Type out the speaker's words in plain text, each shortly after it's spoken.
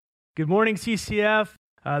Good morning, CCF.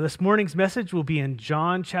 This morning's message will be in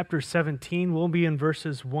John chapter 17. We'll be in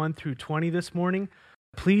verses 1 through 20 this morning.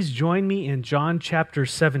 Please join me in John chapter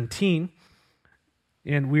 17,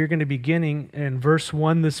 and we're going to be beginning in verse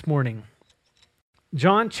 1 this morning.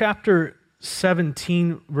 John chapter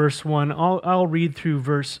 17, verse 1, I'll read through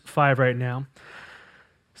verse 5 right now.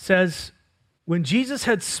 Says, "When Jesus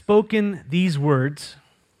had spoken these words,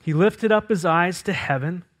 he lifted up his eyes to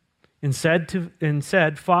heaven and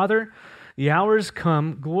said, Father, the hour has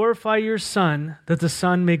come, glorify your Son, that the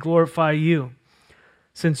Son may glorify you,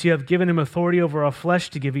 since you have given him authority over all flesh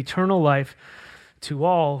to give eternal life to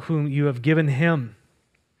all whom you have given him.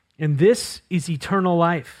 And this is eternal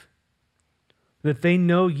life, that they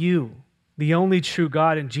know you, the only true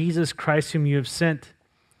God, and Jesus Christ whom you have sent.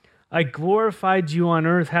 I glorified you on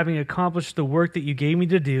earth, having accomplished the work that you gave me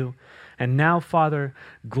to do. And now, Father,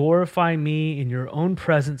 glorify me in your own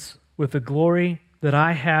presence with the glory that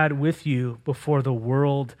I had with you before the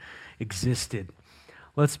world existed."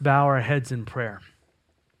 Let's bow our heads in prayer.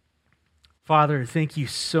 Father, thank you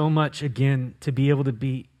so much again to be able to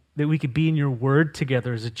be, that we could be in your word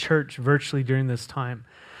together as a church virtually during this time.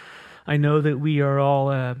 I know that we are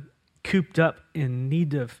all cooped up in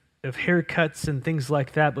need of haircuts and things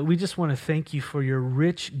like that, but we just want to thank you for your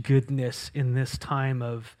rich goodness in this time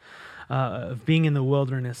of being in the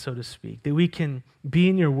wilderness, so to speak, that we can be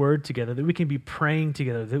in your word together, that we can be praying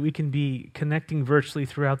together, that we can be connecting virtually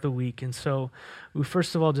throughout the week. And so we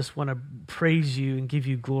first of all just want to praise you and give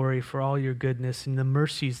you glory for all your goodness and the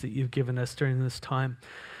mercies that you've given us during this time.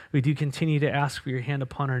 We do continue to ask for your hand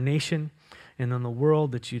upon our nation and on the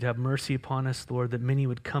world, that you'd have mercy upon us, Lord, that many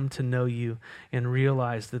would come to know you and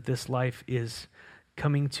realize that this life is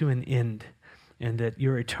coming to an end, and that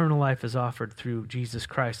your eternal life is offered through Jesus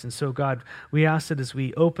Christ. And so, God, we ask that as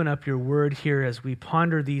we open up your word here, as we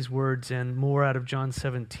ponder these words and more out of John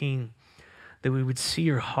 17, that we would see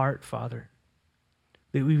your heart, Father,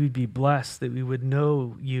 that we would be blessed, that we would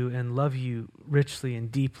know you and love you richly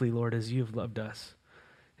and deeply, Lord, as you've loved us.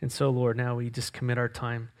 And so, Lord, now we just commit our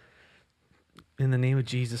time. In the name of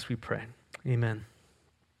Jesus, we pray. Amen.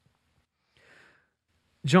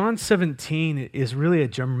 John 17 is really a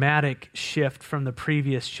dramatic shift from the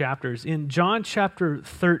previous chapters. In John chapter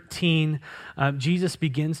 13, Jesus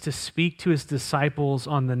begins to speak to his disciples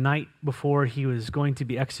on the night before he was going to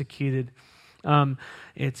be executed.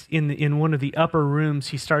 It's in one of the upper rooms.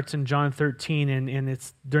 He starts in John 13, and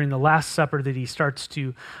it's during the Last Supper that he starts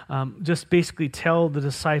to just basically tell the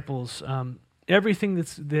disciples everything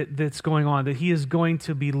that's going on, that he is going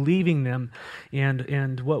to be leaving them,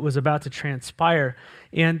 and what was about to transpire.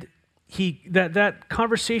 And that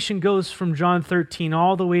conversation goes from John 13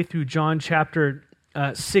 all the way through John chapter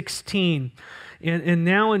 16. And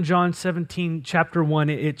now in John 17, chapter 1,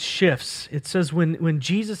 it shifts. It says, when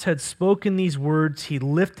Jesus had spoken these words, he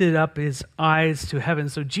lifted up his eyes to heaven.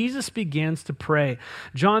 So Jesus begins to pray.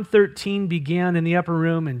 John 13 began in the upper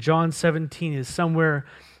room, and John 17 is somewhere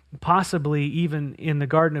possibly even in the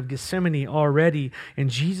Garden of Gethsemane already, and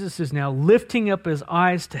Jesus is now lifting up his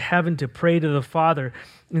eyes to heaven to pray to the Father.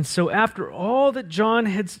 And so after all that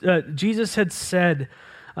Jesus had said,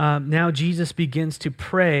 now Jesus begins to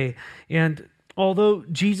pray. And although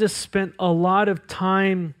Jesus spends a lot of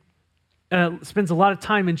time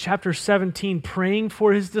in chapter 17 praying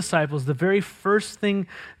for his disciples, the very first thing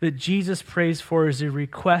that Jesus prays for is a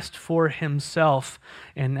request for himself.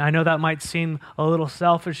 And I know that might seem a little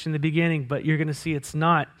selfish in the beginning, but you're going to see it's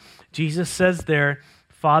not. Jesus says there,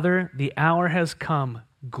 Father, the hour has come.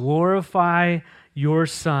 Glorify your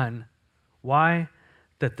Son. Why?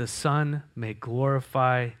 That the Son may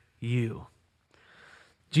glorify you.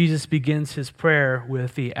 Jesus begins his prayer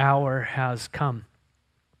with the hour has come.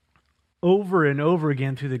 Over and over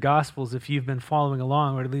again through the Gospels, if you've been following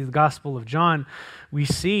along, or at least the Gospel of John, we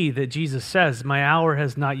see that Jesus says, my hour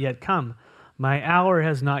has not yet come. My hour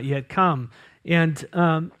has not yet come.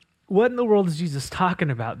 And what in the world is Jesus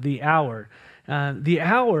talking about, the hour? The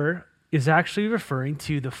hour is actually referring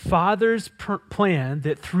to the Father's plan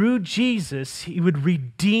that through Jesus, he would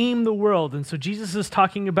redeem the world. And so Jesus is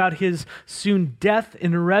talking about his soon death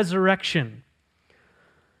and resurrection.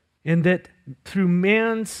 And that through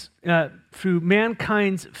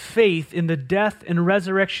mankind's faith in the death and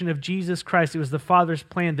resurrection of Jesus Christ, it was the Father's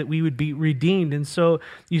plan that we would be redeemed. And so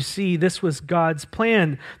you see, this was God's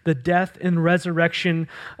plan, the death and resurrection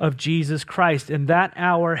of Jesus Christ. And that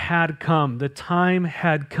hour had come. The time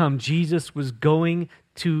had come. Jesus was going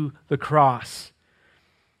to the cross.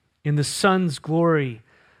 And the Son's glory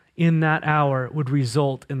in that hour would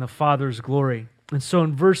result in the Father's glory. And so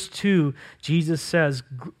in verse 2, Jesus says,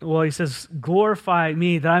 he says, glorify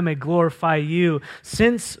me that I may glorify you.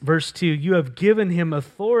 Since, verse 2, you have given him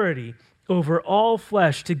authority over all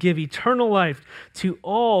flesh to give eternal life to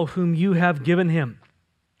all whom you have given him.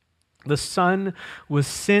 The Son was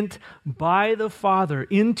sent by the Father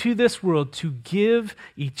into this world to give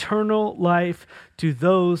eternal life to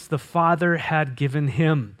those the Father had given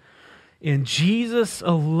him. And Jesus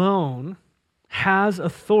alone has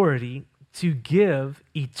authority to give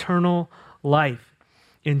eternal life.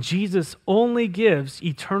 And Jesus only gives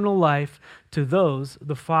eternal life to those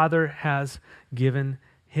the Father has given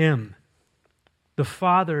him. The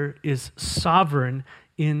Father is sovereign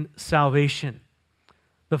in salvation.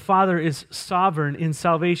 The Father is sovereign in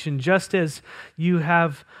salvation. Just as you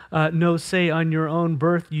have no say on your own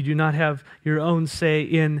birth, you do not have your own say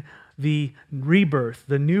in the rebirth,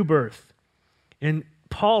 the new birth. And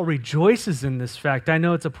Paul rejoices in this fact. I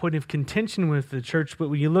know it's a point of contention with the church, but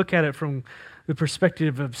when you look at it from the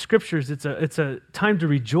perspective of Scriptures, it's a time to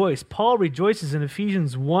rejoice. Paul rejoices in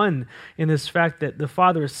Ephesians 1 in this fact that the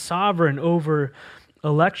Father is sovereign over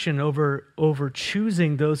election, over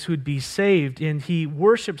choosing those who would be saved. And he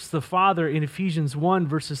worships the Father in Ephesians 1,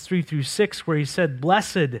 verses 3 through 6, where he said,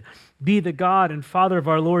 "Blessed be the God and Father of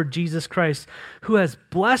our Lord Jesus Christ, who has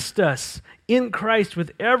blessed us in Christ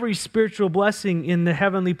with every spiritual blessing in the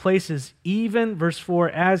heavenly places, even," verse 4,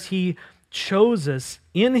 "as he chose us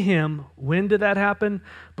in him." When did that happen?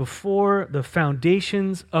 Before the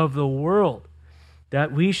foundations of the world,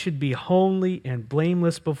 that we should be holy and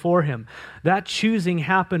blameless before him. That choosing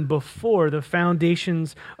happened before the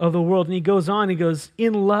foundations of the world. And he goes on, he goes,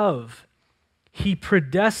 "In love, he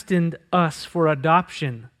predestined us for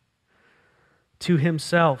adoption to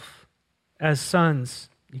himself as sons,"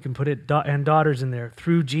 you can put it, and daughters in there,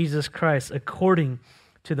 "through Jesus Christ, according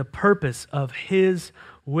to the purpose of his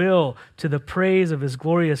will, to the praise of his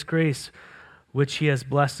glorious grace, which he has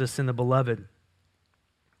blessed us in the beloved."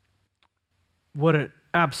 What an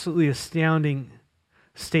absolutely astounding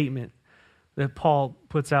statement that Paul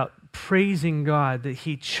puts out, praising God that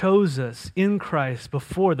he chose us in Christ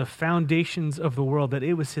before the foundations of the world, that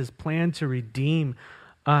it was his plan to redeem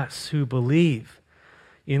us who believe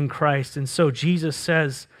in Christ. And so Jesus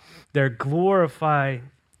says there, glorify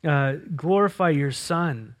your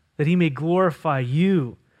Son, that he may glorify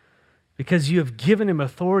you, because you have given him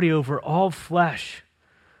authority over all flesh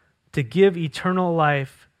to give eternal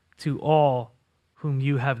life to all whom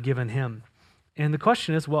you have given him. And the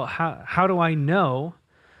question is, well, how do I know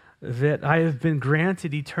that I have been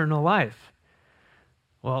granted eternal life?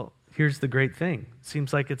 Well, here's the great thing. It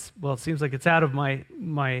seems like it's out of my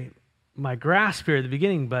grasp here at the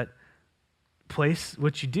beginning, but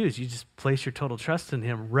what you do is you just place your total trust in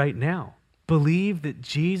him right now. Believe that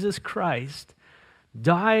Jesus Christ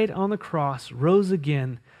died on the cross, rose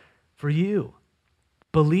again for you.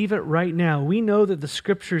 Believe it right now. We know that the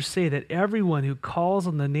Scriptures say that everyone who calls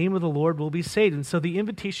on the name of the Lord will be saved. And so the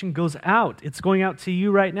invitation goes out. It's going out to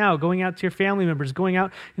you right now, going out to your family members, going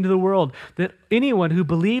out into the world, that anyone who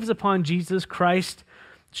believes upon Jesus Christ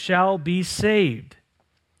shall be saved.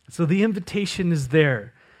 So the invitation is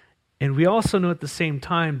there. And we also know at the same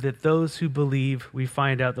time that those who believe, we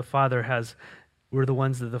find out we're the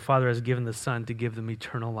ones that the Father has given the Son to give them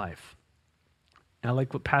eternal life. Now,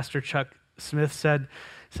 like what Pastor Chuck Smith said,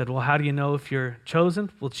 well, how do you know if you're chosen?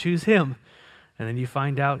 Well, choose him. And then you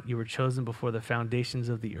find out you were chosen before the foundations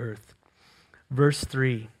of the earth. Verse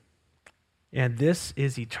 3, "And this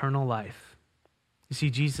is eternal life." You see,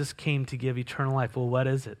 Jesus came to give eternal life. Well, what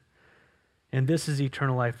is it? "And this is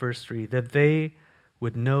eternal life," verse 3, "that they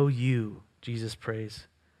would know you," Jesus prays,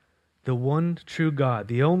 "the one true God,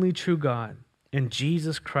 the only true God, and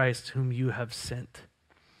Jesus Christ whom you have sent."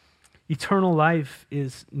 Eternal life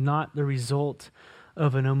is not the result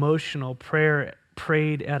of an emotional prayer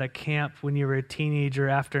prayed at a camp when you were a teenager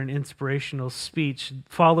after an inspirational speech,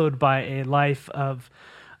 followed by a life of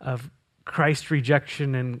Christ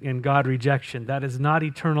rejection and God rejection. That is not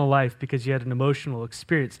eternal life because you had an emotional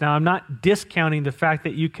experience. Now, I'm not discounting the fact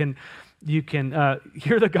that you can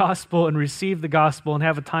hear the gospel and receive the gospel and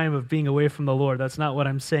have a time of being away from the Lord. That's not what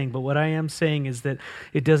I'm saying. But what I am saying is that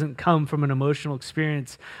it doesn't come from an emotional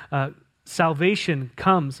experience. Salvation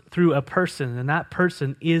comes through a person, and that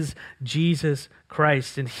person is Jesus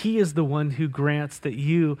Christ. And he is the one who grants that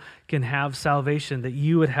you can have salvation, that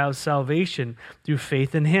you would have salvation through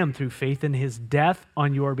faith in him, through faith in his death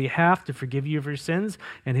on your behalf to forgive you of your sins,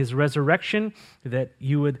 and his resurrection, that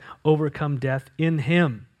you would overcome death in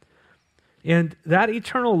him. And that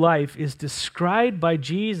eternal life is described by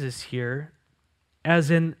Jesus here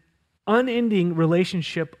as an unending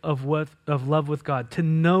relationship of love with God, to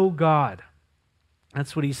know God.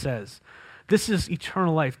 That's what he says. This is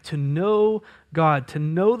eternal life, to know God, to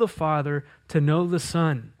know the Father, to know the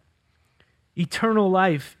Son. Eternal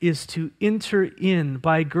life is to enter in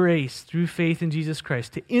by grace through faith in Jesus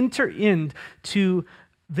Christ, to enter into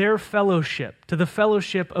their fellowship, to the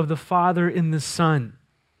fellowship of the Father and the Son,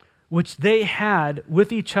 which they had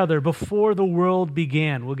with each other before the world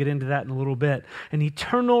began. We'll get into that in a little bit. An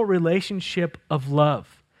eternal relationship of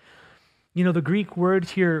love. You know, the Greek word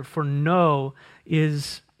here for know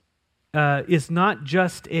is not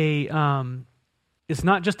just it's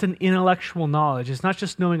not just an intellectual knowledge. It's not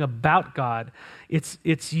just knowing about God.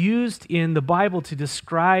 It's used in the Bible to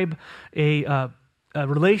describe a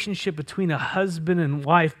relationship between a husband and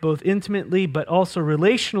wife, both intimately but also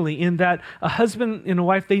relationally, in that a husband and a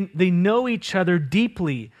wife, they know each other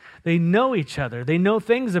deeply. They know each other. They know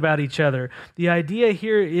things about each other. The idea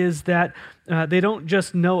here is that they don't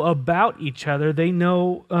just know about each other. They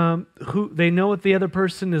know they know what the other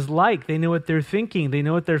person is like. They know what they're thinking. They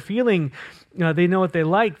know what they're feeling. They know what they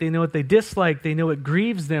like. They know what they dislike. They know what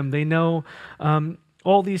grieves them. They know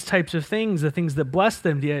all these types of things, the things that bless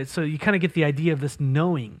them. So you kind of get the idea of this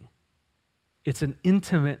knowing. It's an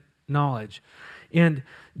intimate knowledge. And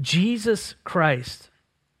Jesus Christ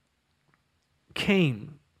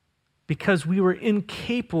came because we were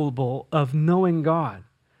incapable of knowing God.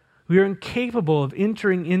 We were incapable of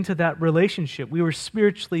entering into that relationship. We were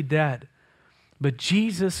spiritually dead. But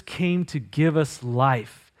Jesus came to give us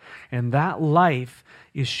life. And that life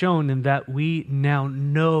is shown in that we now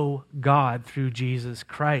know God through Jesus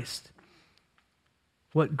Christ.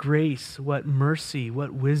 What grace, what mercy,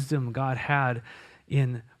 what wisdom God had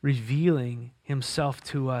in revealing himself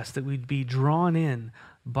to us, that we'd be drawn in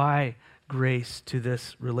by grace to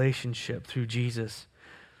this relationship through Jesus.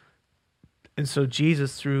 And so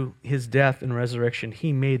Jesus, through his death and resurrection,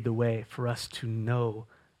 he made the way for us to know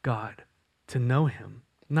God, to know him,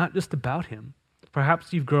 not just about him.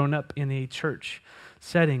 Perhaps you've grown up in a church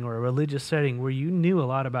setting or a religious setting where you knew a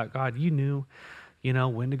lot about God. You knew,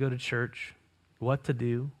 when to go to church, what to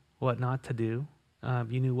do, what not to do.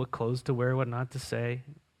 You knew what clothes to wear, what not to say.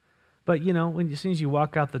 But, as soon as you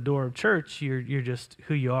walk out the door of church, you're just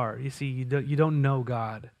who you are. You see, you don't know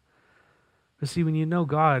God. But see, when you know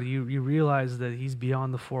God, you realize that he's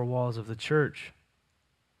beyond the four walls of the church.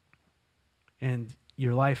 And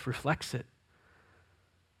your life reflects it.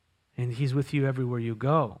 And he's with you everywhere you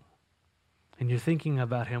go. And you're thinking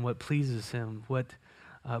about him, what pleases him, what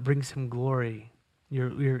brings him glory.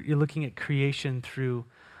 You're looking at creation through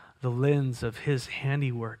the lens of his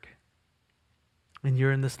handiwork. And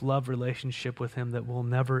you're in this love relationship with him that will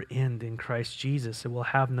never end in Christ Jesus. It will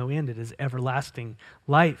have no end. It is everlasting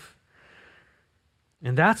life.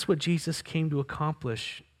 And that's what Jesus came to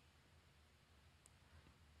accomplish,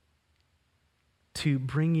 to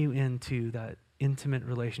bring you into that intimate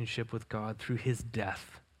relationship with God through his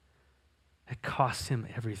death. It cost him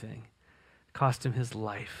everything. It cost him his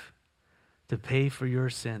life to pay for your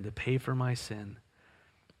sin, to pay for my sin,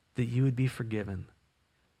 that you would be forgiven,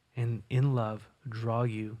 and in love draw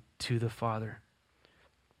you to the Father.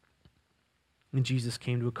 And Jesus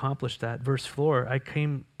came to accomplish that. Verse 4,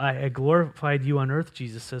 I glorified you on earth,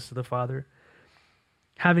 Jesus says to the Father,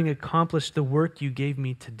 having accomplished the work you gave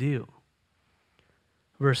me to do.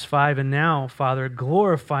 Verse 5, and now, Father,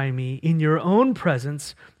 glorify me in your own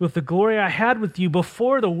presence with the glory I had with you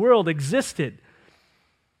before the world existed.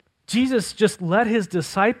 Jesus just let his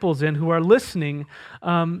disciples in who are listening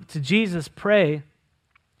to Jesus pray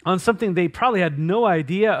on something they probably had no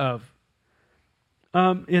idea of.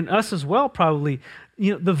 In us as well, probably.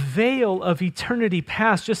 The veil of eternity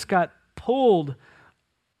past just got pulled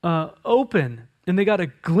open, and they got a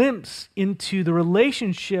glimpse into the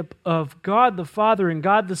relationship of God the Father and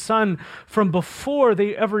God the Son from before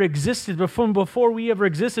they ever existed, before we ever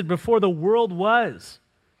existed, before the world was.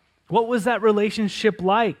 What was that relationship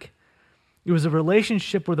like? It was a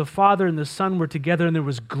relationship where the Father and the Son were together and there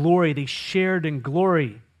was glory. They shared in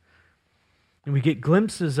glory. And we get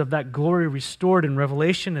glimpses of that glory restored in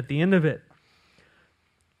Revelation at the end of it.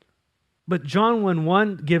 But John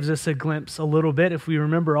 1:1 gives us a glimpse a little bit, if we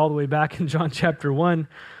remember all the way back in John chapter 1.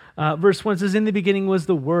 Verse 1 says, in the beginning was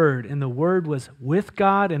the Word, and the Word was with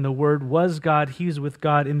God, and the Word was God. He was with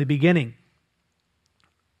God in the beginning.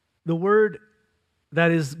 The Word,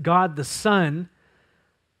 that is God the Son,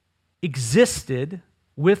 existed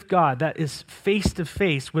with God. That is face to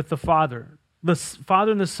face with the Father. The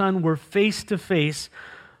Father and the Son were face to face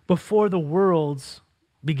before the worlds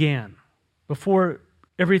began, before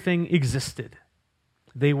everything existed.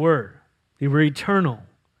 They were eternal.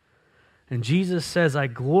 And Jesus says, I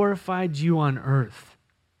glorified you on earth.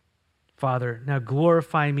 Father, now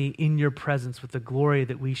glorify me in your presence with the glory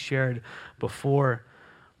that we shared before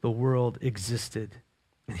the world existed.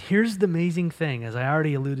 And here's the amazing thing, as I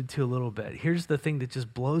already alluded to a little bit. Here's the thing that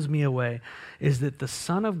just blows me away, is that the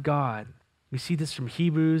Son of God, we see this from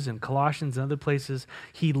Hebrews and Colossians and other places,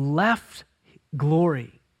 he left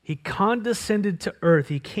glory. He condescended to earth.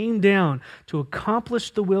 He came down to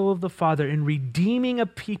accomplish the will of the Father in redeeming a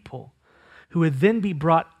people who would then be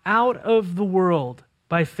brought out of the world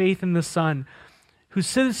by faith in the Son, whose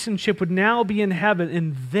citizenship would now be in heaven,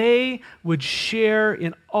 and they would share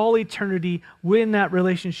in all eternity in that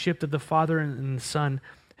relationship that the Father and the Son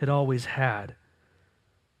had always had.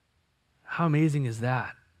 How amazing is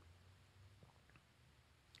that?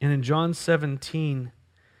 And in John 17,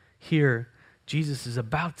 here, Jesus is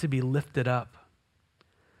about to be lifted up.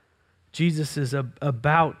 Jesus is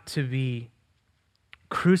about to be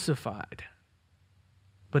crucified,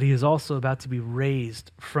 but he is also about to be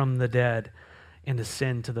raised from the dead and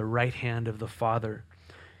ascend to the right hand of the Father.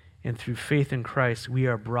 And through faith in Christ, we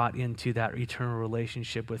are brought into that eternal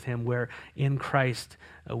relationship with him, where in Christ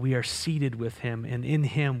we are seated with him, and in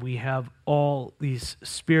him we have all these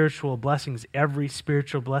spiritual blessings. Every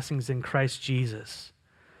spiritual blessing is in Christ Jesus.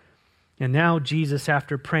 And now Jesus,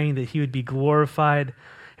 after praying that he would be glorified,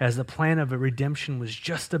 as the plan of a redemption was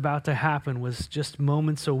just about to happen, was just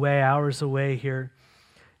moments away, hours away here,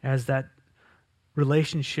 as that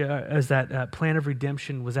relationship, as that plan of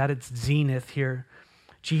redemption was at its zenith here,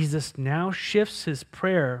 Jesus now shifts his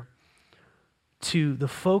prayer to the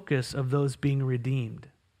focus of those being redeemed.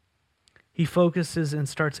 He focuses and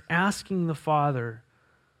starts asking the Father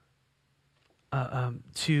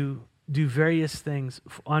to do various things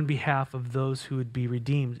on behalf of those who would be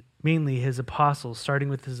redeemed, mainly his apostles, starting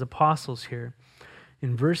with his apostles here.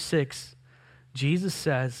 In verse 6, Jesus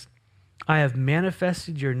says, I have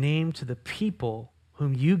manifested your name to the people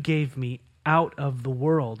whom you gave me out of the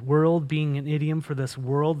world. World being an idiom for this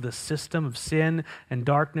world, the system of sin and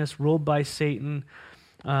darkness ruled by Satan.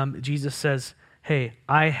 Jesus says, hey,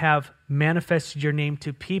 I have manifested your name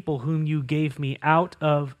to people whom you gave me out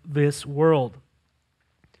of this world.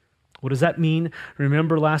 What does that mean?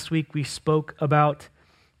 Remember last week we spoke about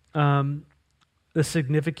the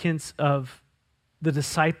significance of the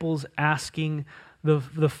disciples asking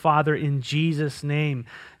the Father in Jesus' name.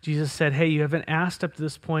 Jesus said, hey, you haven't asked up to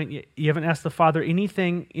this point, you haven't asked the Father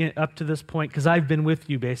anything up to this point because I've been with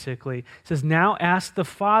you, basically. He says, now ask the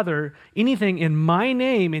Father anything in my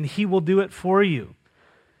name and he will do it for you.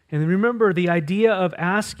 And remember, the idea of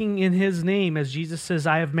asking in his name, as Jesus says,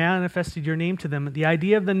 I have manifested your name to them, the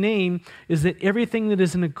idea of the name is that everything that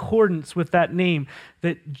is in accordance with that name,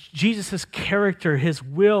 that Jesus' character, his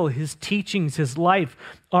will, his teachings, his life,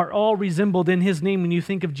 are all resembled in his name. When you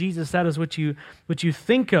think of Jesus, that is what you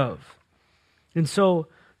think of. And so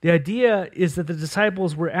the idea is that the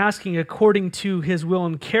disciples were asking according to his will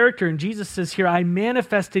and character. And Jesus says here, I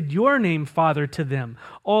manifested your name, Father, to them.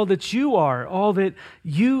 All that you are, all that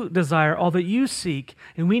you desire, all that you seek.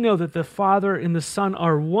 And we know that the Father and the Son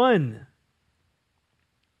are one.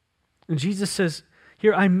 And Jesus says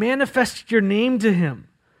here, I manifested your name to him.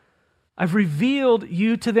 I've revealed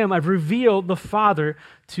you to them. I've revealed the Father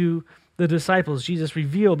to the disciples. Jesus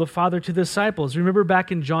revealed the Father to the disciples. Remember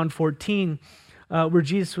back in John 14, where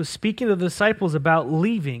Jesus was speaking to the disciples about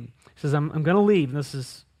leaving. He says, I'm going to leave. And this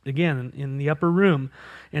is, again, in the upper room.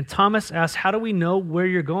 And Thomas asks, how do we know where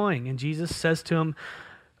you're going? And Jesus says to him,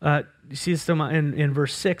 you see this in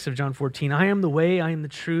verse 6 of John 14, I am the way, I am the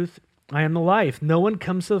truth, I am the life. No one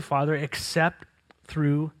comes to the Father except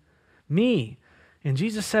through me. And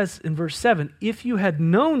Jesus says in verse 7, if you had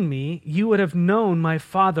known me, you would have known my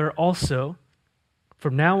Father also.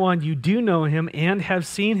 From now on, you do know him and have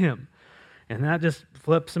seen him. And that just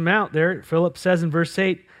flips him out there. Philip says in verse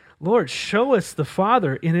 8, Lord, show us the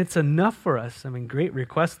Father, and it's enough for us. I mean, great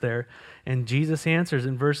request there. And Jesus answers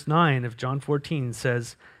in verse 9 of John 14,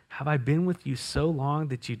 says, have I been with you so long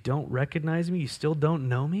that you don't recognize me? You still don't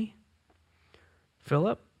know me?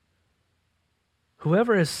 Philip,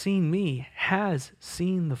 whoever has seen me has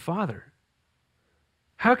seen the Father.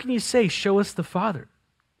 How can you say, show us the Father?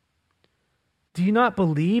 Do you not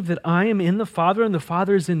believe that I am in the Father and the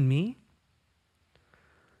Father is in me?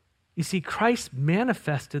 You see, Christ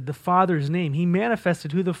manifested the Father's name. He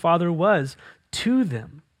manifested who the Father was to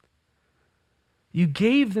them. You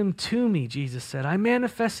gave them to me, Jesus said. I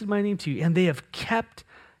manifested my name to you, and they have kept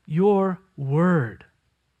your word.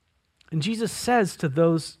 And Jesus says to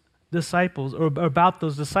those disciples, or about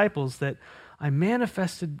those disciples, that I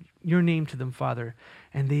manifested your name to them, Father,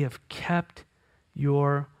 and they have kept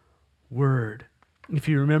your word. If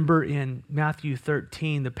you remember in Matthew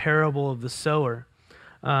 13, the parable of the sower,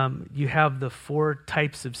 you have the four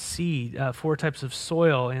types of seed, four types of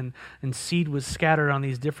soil, and seed was scattered on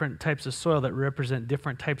these different types of soil that represent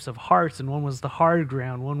different types of hearts. And one was the hard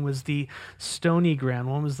ground, one was the stony ground,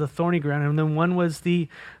 one was the thorny ground, and then one was the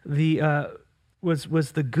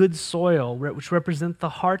good soil, which represent the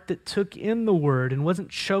heart that took in the word and wasn't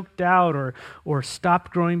choked out or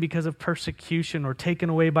stopped growing because of persecution or taken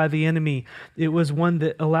away by the enemy. It was one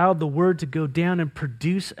that allowed the word to go down and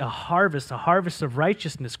produce a harvest of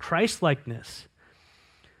righteousness, Christ-likeness.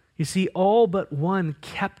 You see, all but one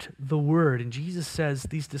kept the word. And Jesus says,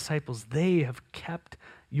 these disciples, they have kept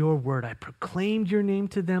your word. I proclaimed your name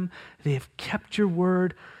to them. They have kept your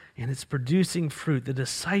word, and it's producing fruit. The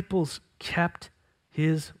disciples kept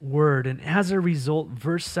his word. And as a result,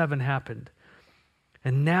 verse 7 happened.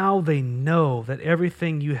 And now they know that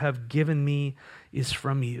everything you have given me is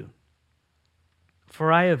from you.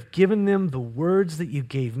 For I have given them the words that you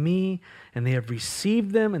gave me, and they have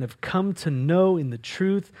received them and have come to know in the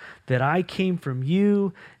truth that I came from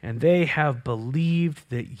you, and they have believed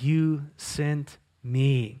that you sent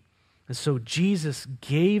me. And so Jesus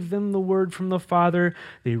gave them the word from the Father.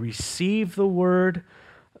 They received the word.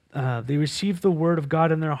 They received the word of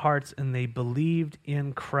God in their hearts, and they believed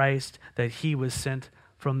in Christ, that he was sent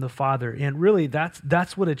from the Father. And really,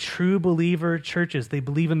 that's what a true believer church is. They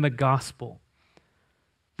believe in the gospel.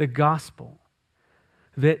 The gospel.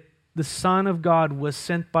 That the Son of God was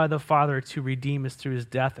sent by the Father to redeem us through his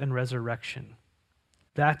death and resurrection.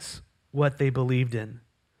 That's what they believed in.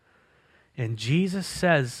 And Jesus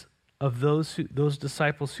says of those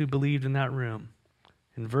disciples who believed in that room,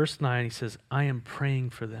 in verse 9, he says, I am praying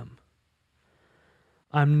for them.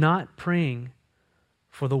 I'm not praying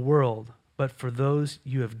for the world, but for those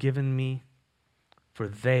you have given me, for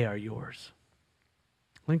they are yours.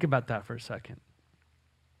 Think about that for a second.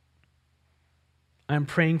 I'm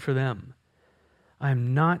praying for them.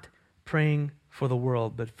 I'm not praying for the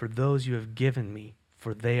world, but for those you have given me,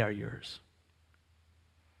 for they are yours.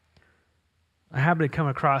 I happened to come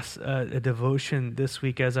across a devotion this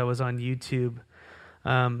week as I was on YouTube.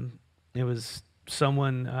 It was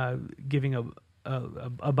someone giving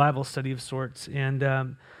a Bible study of sorts,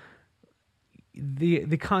 and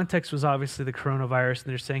the context was obviously the coronavirus,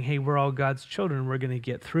 and they're saying, hey, we're all God's children, we're going to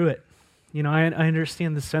get through it. You know, I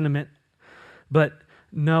understand the sentiment, but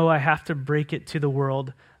no, I have to break it to the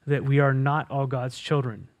world that we are not all God's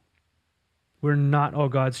children. We're not all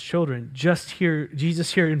God's children. Just here,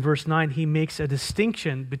 Jesus here in verse 9, he makes a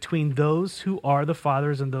distinction between those who are the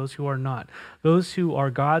Father's and those who are not. Those who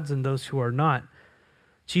are God's and those who are not.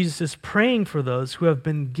 Jesus is praying for those who have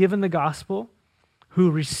been given the gospel,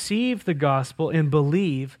 who receive the gospel and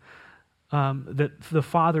believe that the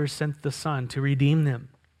Father sent the Son to redeem them.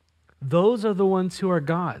 Those are the ones who are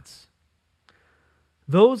God's.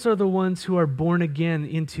 Those are the ones who are born again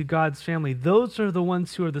into God's family. Those are the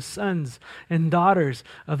ones who are the sons and daughters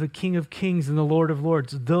of the King of Kings and the Lord of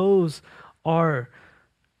Lords. Those are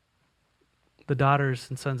the daughters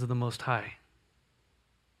and sons of the Most High.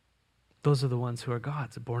 Those are the ones who are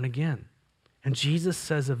God's, born again. And Jesus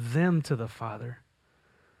says of them to the Father,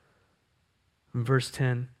 in verse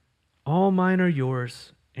 10, all mine are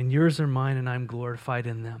yours, and yours are mine, and I'm glorified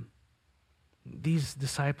in them. These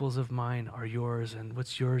disciples of mine are yours, and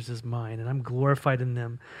what's yours is mine, and I'm glorified in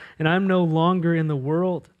them. And I'm no longer in the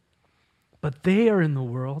world, but they are in the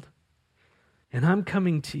world, and I'm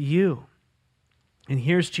coming to you. And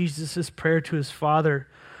here's Jesus' prayer to his Father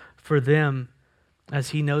for them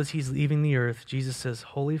as he knows he's leaving the earth. Jesus says,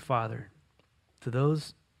 Holy Father, to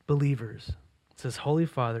those believers, says, Holy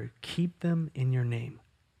Father, keep them in your name,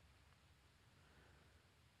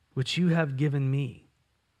 which you have given me,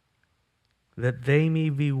 that they may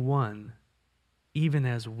be one, even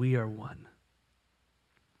as we are one.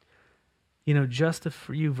 You know, just a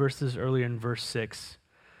few verses earlier in verse 6,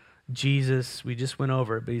 Jesus, we just went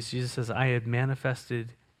over it, but Jesus says, I have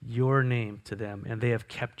manifested your name to them, and they have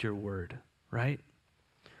kept your word, right?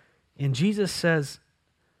 And Jesus says,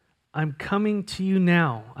 I'm coming to you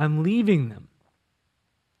now. I'm leaving them.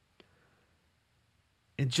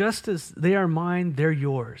 And just as they are mine, they're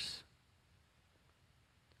yours.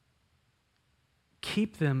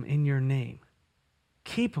 Keep them in your name.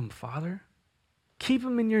 Keep them, Father. Keep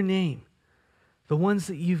them in your name. The ones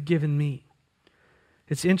that you've given me.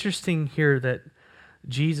 It's interesting here that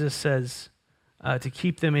Jesus says to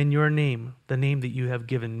keep them in your name, the name that you have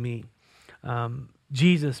given me.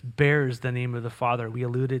 Jesus bears the name of the Father. We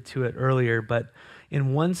alluded to it earlier, but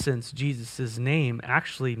in one sense, Jesus' name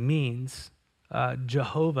actually means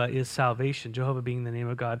Jehovah is salvation. Jehovah being the name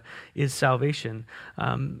of God is salvation.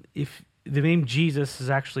 the name Jesus is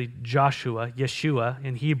actually Joshua, Yeshua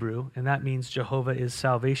in Hebrew, and that means Jehovah is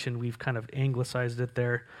salvation. We've kind of anglicized it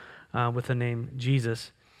there with the name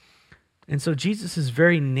Jesus. And so Jesus'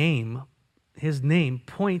 very name, his name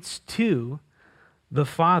points to the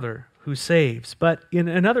Father who saves. But in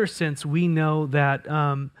another sense, we know that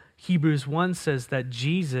Hebrews 1 says that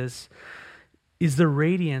Jesus is the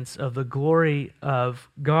radiance of the glory of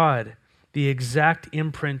God, the exact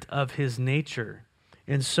imprint of his nature.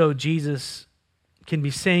 And so Jesus can be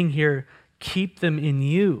saying here, keep them in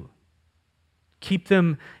you. Keep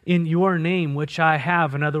them in your name, which I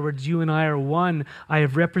have. In other words, you and I are one. I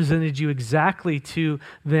have represented you exactly to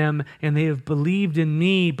them, and they have believed in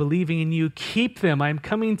me, believing in you. Keep them. I'm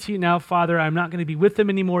coming to you now, Father. I'm not going to be with them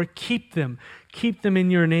anymore. Keep them. Keep them in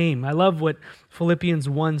your name. I love what Philippians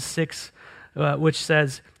 1:6, which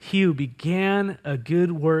says, he who began a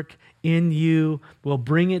good work in you will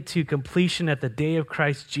bring it to completion at the day of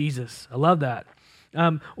Christ Jesus. I love that.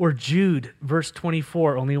 Or Jude, verse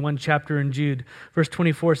 24, only one chapter in Jude. Verse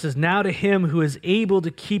 24 says, now to him who is able to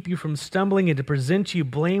keep you from stumbling and to present you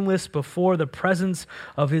blameless before the presence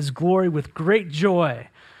of his glory with great joy.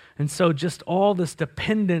 And so just all this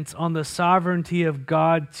dependence on the sovereignty of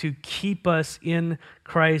God to keep us in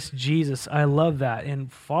Christ Jesus. I love that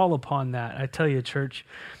and fall upon that. I tell you, church,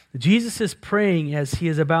 Jesus is praying as he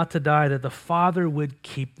is about to die that the Father would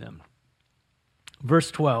keep them.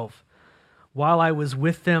 Verse 12, while I was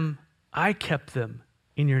with them, I kept them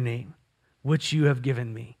in your name, which you have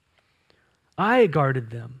given me. I guarded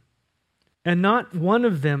them, and not one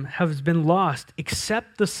of them has been lost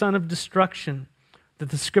except the son of destruction, that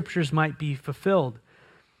the scriptures might be fulfilled.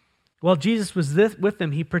 While Jesus was with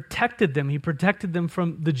them, he protected them. He protected them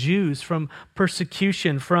from the Jews, from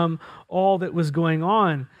persecution, from all that was going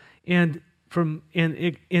on. And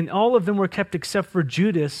all of them were kept except for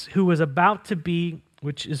Judas, who was about to be,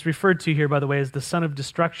 which is referred to here, by the way, as the son of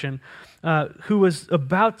destruction, who was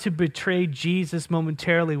about to betray Jesus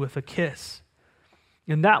momentarily with a kiss.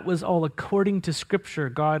 And that was all according to Scripture.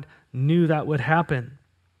 God knew that would happen.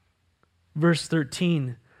 Verse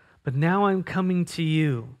 13, but now I'm coming to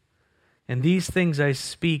you, and these things I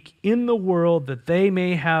speak in the world that they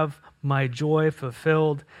may have my joy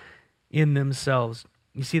fulfilled in themselves.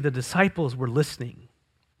 You see, the disciples were listening.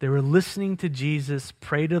 They were listening to Jesus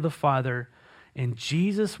pray to the Father, and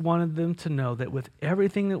Jesus wanted them to know that with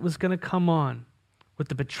everything that was going to come on, with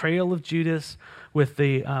the betrayal of Judas, with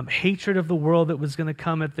the hatred of the world that was going to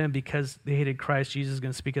come at them because they hated Christ, Jesus is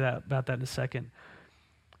going to speak about that in a second.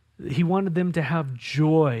 He wanted them to have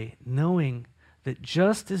joy, knowing that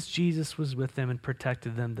just as Jesus was with them and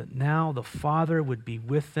protected them, that now the Father would be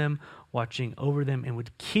with them, watching over them, and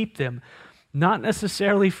would keep them, not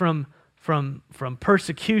necessarily from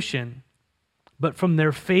persecution, but from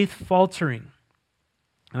their faith faltering.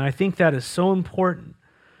 And I think that is so important.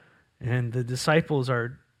 And the disciples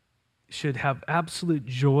should have absolute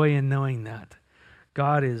joy in knowing that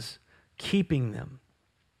God is keeping them.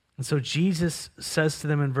 And so Jesus says to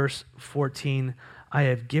them in verse 14, I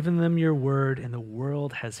have given them your word, and the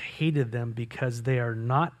world has hated them because they are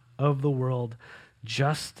not of the world,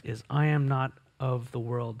 just as I am not of the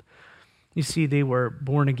world. You see, they were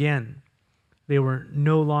born again. They were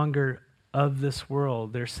no longer of this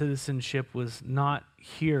world. Their citizenship was not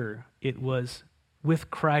here. It was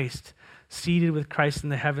with Christ, seated with Christ in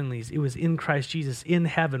the heavenlies. It was in Christ Jesus, in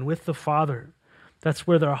heaven, with the Father. That's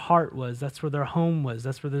where their heart was. That's where their home was.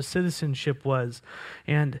 That's where their citizenship was.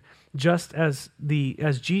 And just as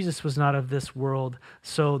Jesus was not of this world,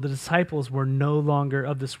 so the disciples were no longer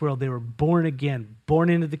of this world. They were born again,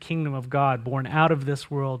 born into the kingdom of God, born out of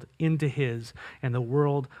this world into his, and the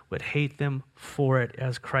world would hate them for it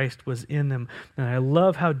as Christ was in them. And I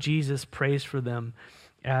love how Jesus prays for them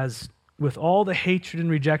as with all the hatred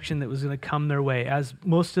and rejection that was going to come their way, as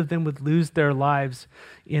most of them would lose their lives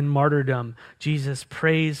in martyrdom. Jesus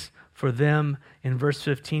prays for them. In verse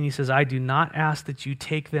 15, he says, I do not ask that you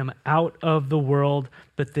take them out of the world,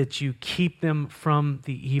 but that you keep them from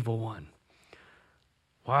the evil one.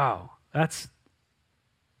 Wow, that's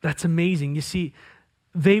amazing. You see,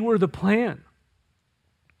 they were the plan.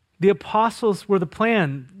 The apostles were the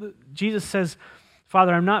plan. Jesus says,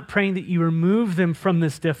 Father, I'm not praying that you remove them from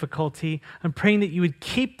this difficulty. I'm praying that you would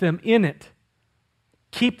keep them in it.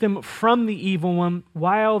 Keep them from the evil one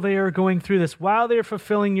while they are going through this, while they are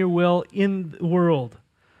fulfilling your will in the world.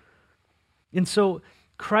 And so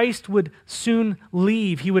Christ would soon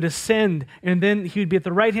leave. He would ascend, and then he would be at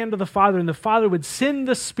the right hand of the Father, and the Father would send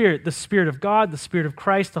the Spirit of God, the Spirit of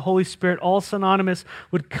Christ, the Holy Spirit, all synonymous,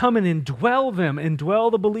 would come and indwell them, indwell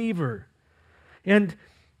the believer. And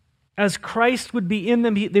as Christ would be in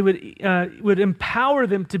them, they would empower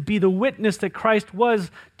them to be the witness that Christ was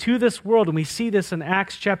to this world. And we see this in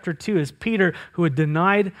Acts chapter 2 as Peter, who had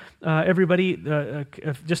denied everybody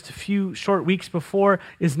just a few short weeks before,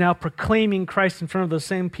 is now proclaiming Christ in front of those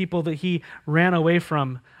same people that he ran away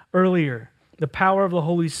from earlier. The power of the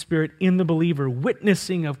Holy Spirit in the believer,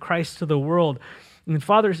 witnessing of Christ to the world. And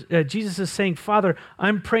Father, Jesus is saying, Father,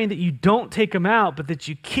 I'm praying that you don't take them out, but that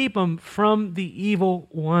you keep them from the evil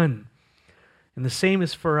one. And the same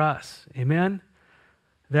is for us, amen?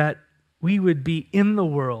 That we would be in the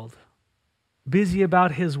world, busy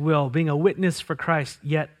about his will, being a witness for Christ,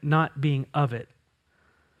 yet not being of it.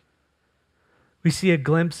 We see a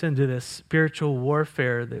glimpse into this spiritual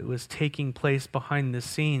warfare that was taking place behind the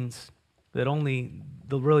scenes that only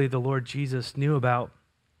the Lord Jesus knew about.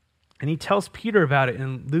 And he tells Peter about it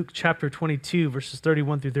in Luke chapter 22, verses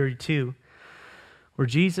 31 through 32, where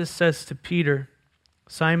Jesus says to Peter,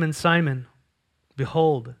 Simon, Simon,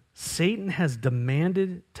 behold, Satan has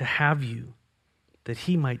demanded to have you, that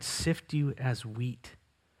he might sift you as wheat.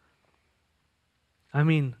 I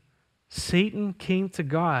mean, Satan came to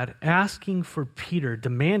God asking for Peter,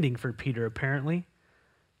 demanding for Peter apparently,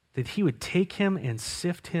 that he would take him and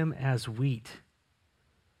sift him as wheat.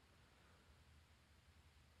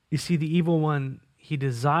 You see, the evil one, he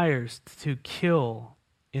desires to kill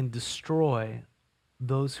and destroy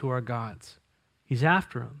those who are God's. He's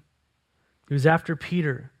after him. He was after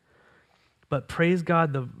Peter. But praise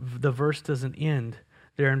God, the verse doesn't end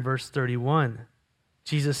there in verse 31.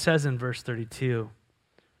 Jesus says in verse 32,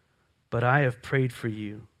 but I have prayed for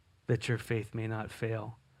you that your faith may not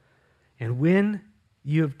fail. And when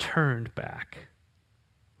you have turned back,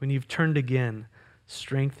 when you've turned again,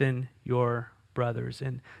 strengthen your brothers.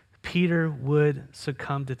 And Peter would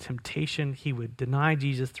succumb to temptation. He would deny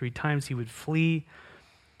Jesus 3 times. He would flee.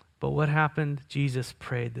 But what happened? Jesus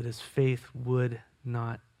prayed that his faith would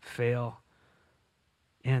not fail.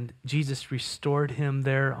 And Jesus restored him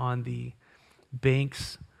there on the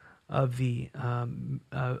banks of the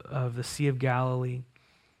Sea of Galilee.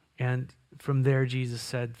 And from there, Jesus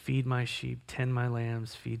said, feed my sheep, tend my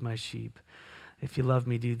lambs, feed my sheep. If you love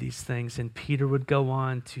me, do these things. And Peter would go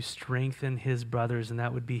on to strengthen his brothers, and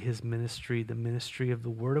that would be his ministry, the ministry of the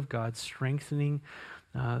Word of God, strengthening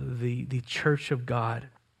the church of God.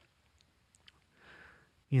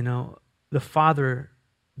 You know, the Father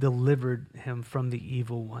delivered him from the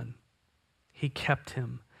evil one. He kept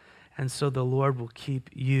him. And so the Lord will keep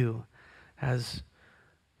you as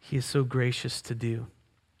he is so gracious to do.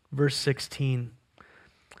 Verse 16,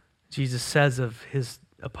 Jesus says of his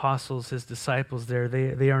apostles, his disciples there,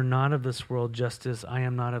 they are not of this world, just as I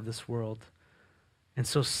am not of this world. And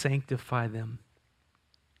so sanctify them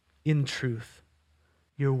in truth.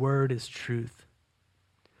 Your word is truth.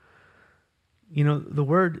 You know, the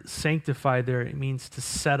word sanctify there, it means to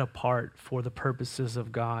set apart for the purposes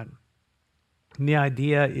of God. And the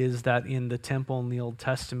idea is that in the temple in the Old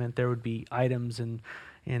Testament, there would be items and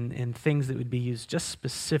things that would be used just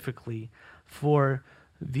specifically for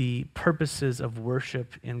the purposes of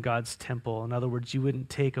worship in God's temple. In other words, you wouldn't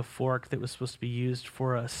take a fork that was supposed to be used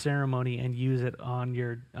for a ceremony and use it on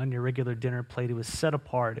your regular dinner plate. It was set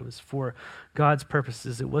apart. It was for God's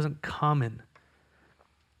purposes. It wasn't common.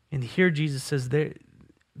 And here Jesus says the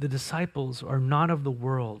disciples are not of the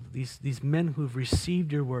world. These men who've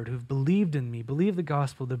received your word, who've believed in me, believed the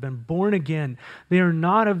gospel, they've been born again. They are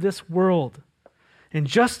not of this world. And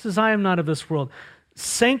just as I am not of this world,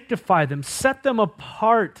 sanctify them, set them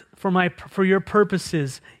apart for your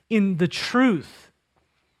purposes in the truth.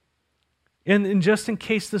 And just in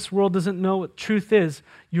case this world doesn't know what truth is,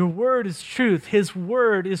 your word is truth. His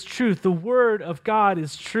word is truth. The word of God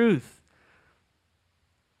is truth.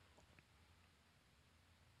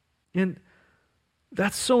 And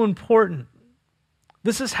that's so important.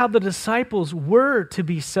 This is how the disciples were to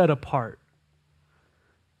be set apart.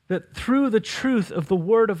 That through the truth of the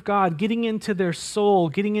Word of God, getting into their soul,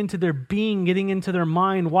 getting into their being, getting into their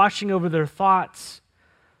mind, washing over their thoughts,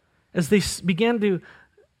 as they began to,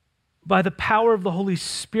 by the power of the Holy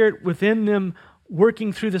Spirit within them,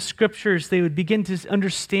 working through the Scriptures, they would begin to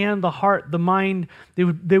understand the heart, the mind, they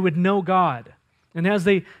would know God. And as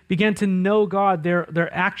they began to know God,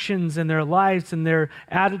 their actions and their lives and their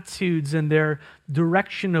attitudes and their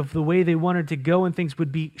direction of the way they wanted to go and things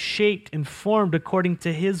would be shaped and formed according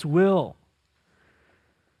to His will.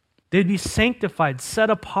 They'd be sanctified, set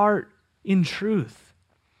apart in truth.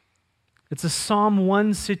 It's a Psalm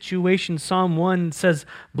 1 situation. Psalm 1 says,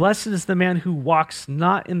 "Blessed is the man who walks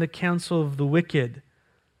not in the counsel of the wicked,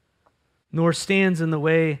 nor stands in the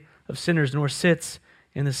way of sinners, nor sits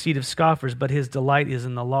in the seat of scoffers, but his delight is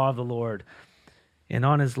in the law of the Lord, And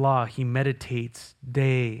on his law, he meditates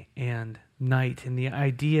day and night. And the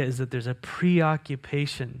idea is that there's a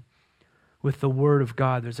preoccupation with the Word of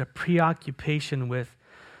God. There's a preoccupation with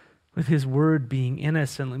his Word being in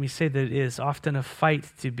us. And let me say that it is often a fight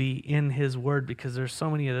to be in his Word, because there's so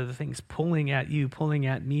many other things pulling at you, pulling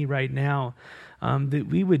at me right now, that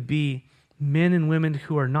we would be men and women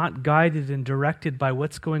who are not guided and directed by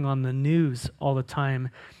what's going on in the news all the time.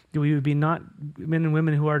 We would be not men and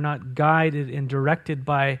women who are not guided and directed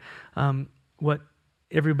by what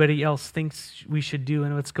everybody else thinks we should do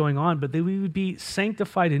and what's going on, but that we would be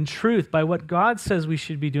sanctified in truth by what God says we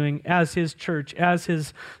should be doing as his church, as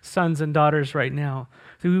his sons and daughters right now.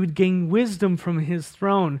 That we would gain wisdom from his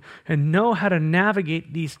throne and know how to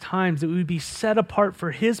navigate these times, that we would be set apart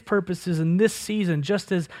for his purposes in this season,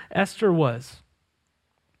 just as Esther was.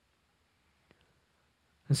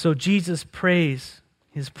 And so Jesus prays.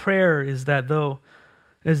 His prayer is that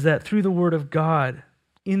through the Word of God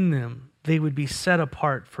in them, they would be set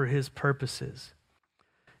apart for his purposes.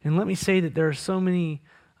 And let me say that there are so many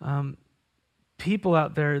people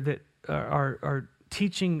out there that are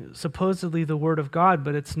teaching supposedly the Word of God,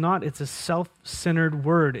 but it's not. It's a self-centered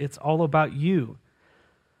word. It's all about you.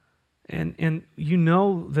 And you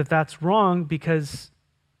know that that's wrong, because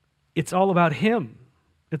it's all about him.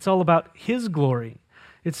 It's all about his glory.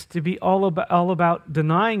 It's to be all about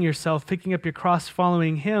denying yourself, picking up your cross,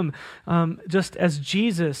 following him. Just as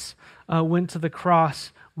Jesus went to the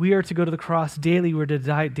cross, we are to go to the cross daily. We're to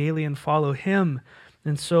die daily and follow him.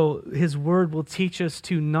 And so his word will teach us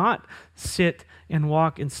to not sit and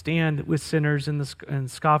walk and stand with sinners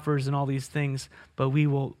and scoffers and all these things, but we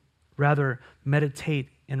will rather meditate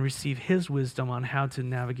and receive his wisdom on how to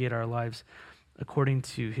navigate our lives according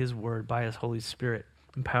to his word by his Holy Spirit,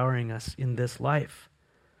 empowering us in this life.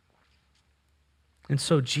 And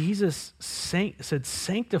so Jesus said,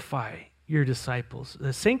 sanctify your disciples.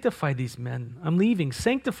 Sanctify these men. I'm leaving.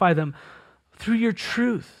 Sanctify them through your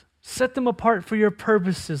truth. Set them apart for your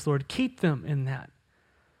purposes, Lord. Keep them in that.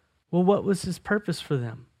 Well, what was his purpose for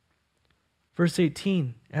them? Verse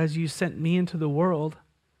 18, as you sent me into the world,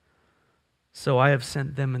 so I have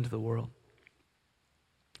sent them into the world.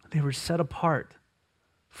 They were set apart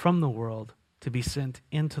from the world to be sent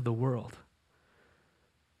into the world.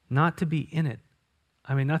 Not to be in it.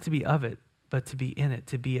 Not to be of it, but to be in it,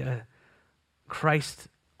 to be a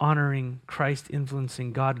Christ-honoring,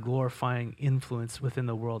 Christ-influencing, God-glorifying influence within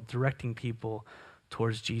the world, directing people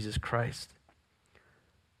towards Jesus Christ.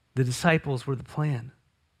 The disciples were the plan.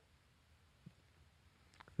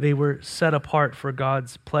 They were set apart for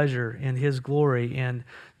God's pleasure and his glory, and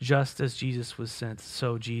just as Jesus was sent,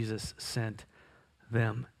 so Jesus sent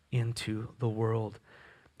them into the world,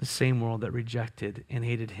 the same world that rejected and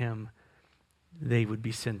hated him, they would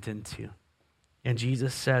be sent into. And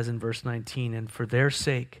Jesus says in verse 19, and for their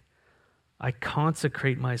sake I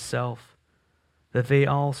consecrate myself, that they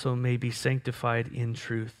also may be sanctified in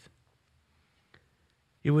truth.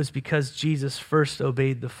 It was because Jesus first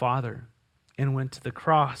obeyed the Father and went to the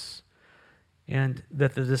cross, and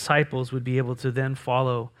that the disciples would be able to then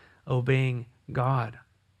follow, obeying God.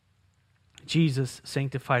 Jesus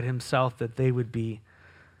sanctified himself that they would be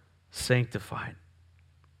sanctified.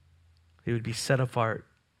 They would be set apart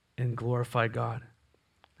and glorify God.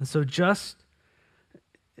 And so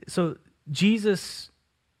Jesus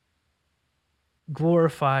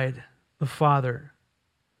glorified the Father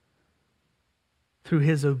through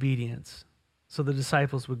his obedience. So the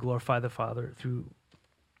disciples would glorify the Father through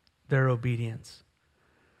their obedience.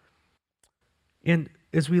 And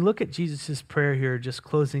as we look at Jesus' prayer here, just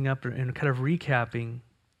closing up and kind of recapping,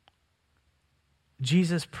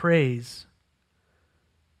 Jesus prays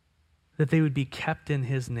that they would be kept in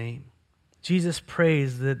his name. Jesus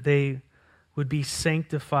prays that they would be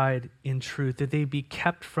sanctified in truth, that they be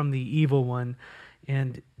kept from the evil one.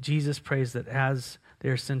 And Jesus prays that as they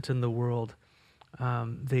are sent in the world,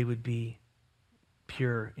 they would be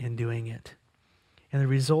pure in doing it. And the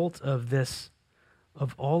result of this,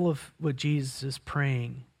 of all of what Jesus is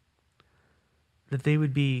praying, that they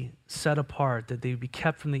would be set apart, that they would be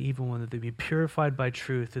kept from the evil one, that they would be purified by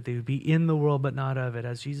truth, that they would be in the world but not of it.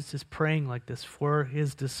 As Jesus is praying like this for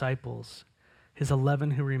his disciples, his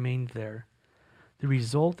 11 who remained there, the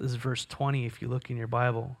result is verse 20 if you look in your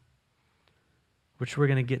Bible, which we're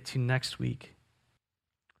going to get to next week,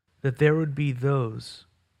 that there would be those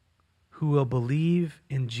who will believe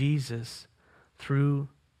in Jesus through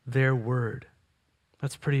their word.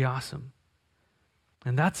 That's pretty awesome.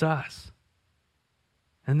 And that's us.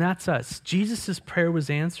 And that's us. Jesus' prayer was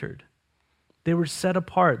answered. They were set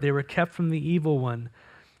apart. They were kept from the evil one.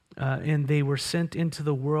 and they were sent into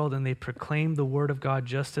the world, and they proclaimed the word of God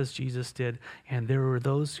just as Jesus did. And there were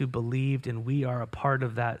those who believed, and we are a part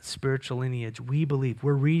of that spiritual lineage. We believe.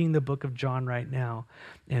 We're reading the book of John right now,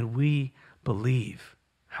 and we believe.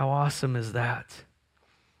 How awesome is that?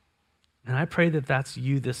 And I pray that that's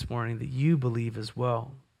you this morning, that you believe as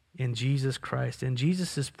well in Jesus Christ. And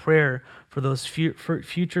Jesus' prayer for those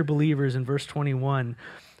future believers in verse 21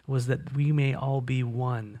 was that we may all be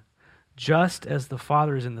one. Just as the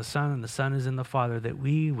Father is in the Son and the Son is in the Father, that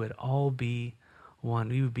we would all be one.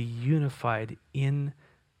 We would be unified in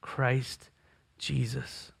Christ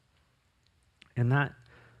Jesus. And that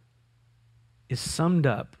is summed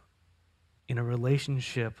up in a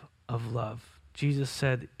relationship of love. Jesus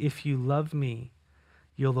said, if you love me,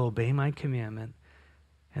 you'll obey my commandment.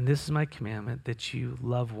 And this is my commandment, that you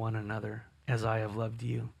love one another as I have loved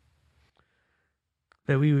you.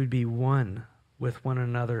 That we would be one with one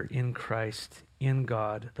another in Christ, in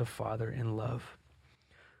God the Father, in love.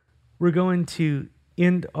 We're going to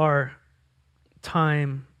end our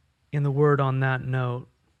time in the Word on that note.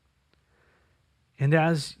 And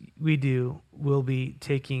as we do, we'll be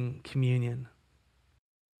taking communion.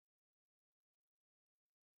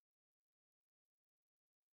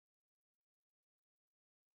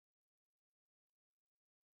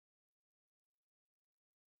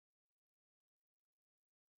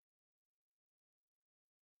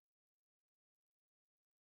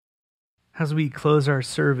 As we close our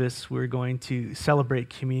service, we're going to celebrate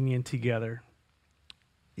communion together.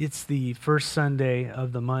 It's the first Sunday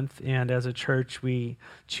of the month, and as a church, we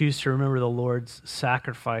choose to remember the Lord's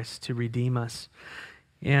sacrifice to redeem us.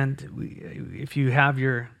 And if you have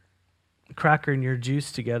your cracker and your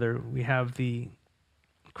juice together, we have the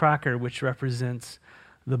cracker, which represents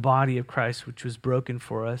the body of Christ, which was broken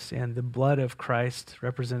for us, and the blood of Christ,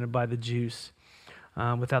 represented by the juice.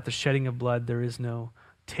 Without the shedding of blood, there is no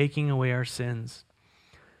taking away our sins.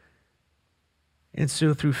 And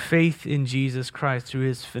so through faith in Jesus Christ, through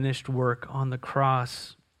his finished work on the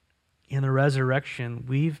cross, in the resurrection,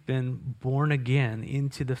 we've been born again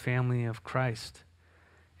into the family of Christ.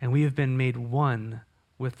 And we have been made one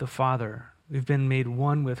with the Father. We've been made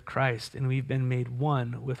one with Christ, and we've been made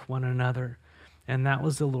one with one another. And that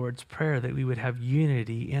was the Lord's prayer, that we would have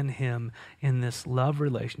unity in him in this love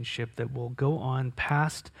relationship that will go on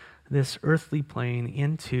past this earthly plane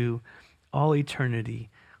into all eternity,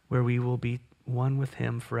 where we will be one with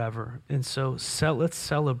him forever. And so let's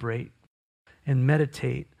celebrate and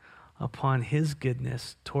meditate upon his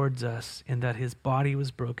goodness towards us, and that his body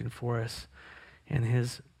was broken for us and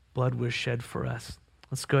his blood was shed for us.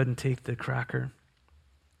 Let's go ahead and take the cracker.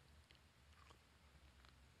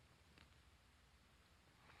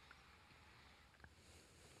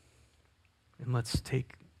 And let's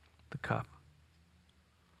take the cup.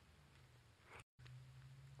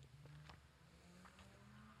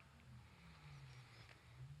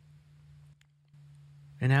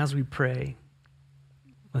 And as we pray,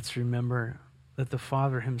 let's remember that the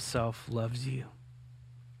Father himself loves you.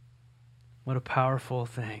 What a powerful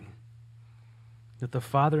thing, that the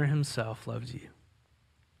Father himself loves you.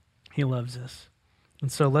 He loves us.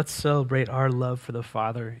 And so let's celebrate our love for the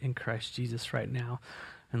Father in Christ Jesus right now,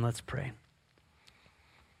 and let's pray.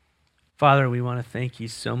 Father, we want to thank you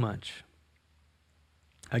so much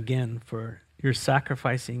again for your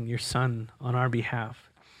sacrificing your Son on our behalf.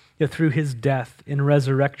 That through his death and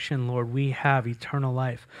resurrection, Lord, we have eternal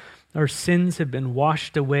life. Our sins have been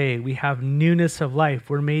washed away. We have newness of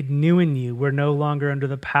life. We're made new in you. We're no longer under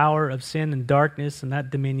the power of sin and darkness and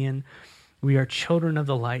that dominion. We are children of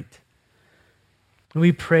the light. And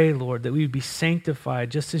we pray, Lord, that we would be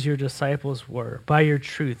sanctified just as your disciples were by your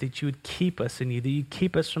truth, that you would keep us in you, that you'd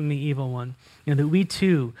keep us from the evil one, and that we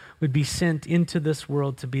too would be sent into this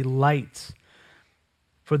world to be lights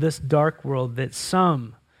for this dark world, that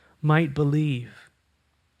some might believe,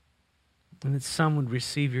 and that some would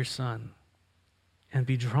receive your Son and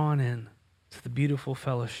be drawn in to the beautiful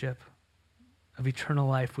fellowship of eternal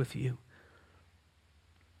life with you.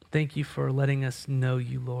 Thank you for letting us know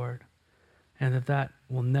you, Lord, and that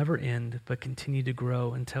will never end but continue to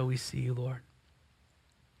grow until we see you, Lord.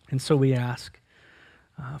 And so we ask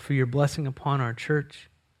for your blessing upon our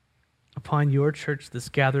church, upon your church that's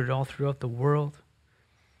gathered all throughout the world.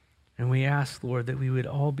 And we ask, Lord, that we would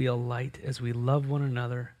all be a light as we love one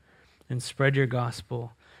another and spread your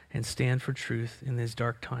gospel and stand for truth in these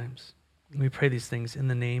dark times. And we pray these things in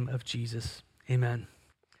the name of Jesus. Amen.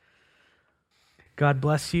 God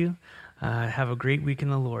bless you. Have a great week in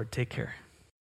the Lord. Take care.